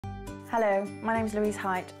Hello, my name's Louise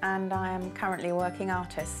Hight and I am currently a working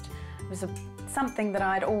artist. It was something that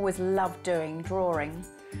I'd always loved doing, drawing,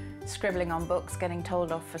 scribbling on books, getting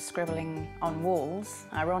told off for scribbling on walls.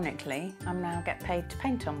 Ironically, I now get paid to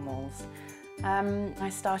paint on walls. I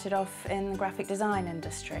started off in the graphic design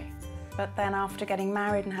industry, but then after getting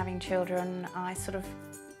married and having children, I sort of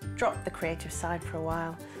dropped the creative side for a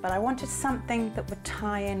while. But I wanted something that would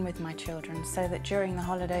tie in with my children so that during the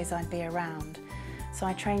holidays I'd be around. So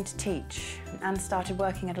I trained to teach and started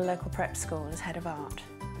working at a local prep school as head of art.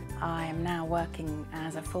 I am now working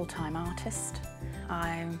as a full-time artist.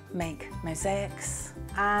 I make mosaics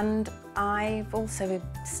and I've also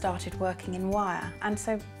started working in wire. And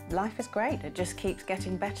so life is great, it just keeps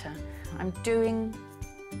getting better. I'm doing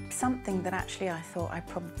something that actually I thought I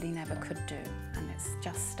probably never could do, and it's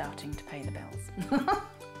just starting to pay the bills.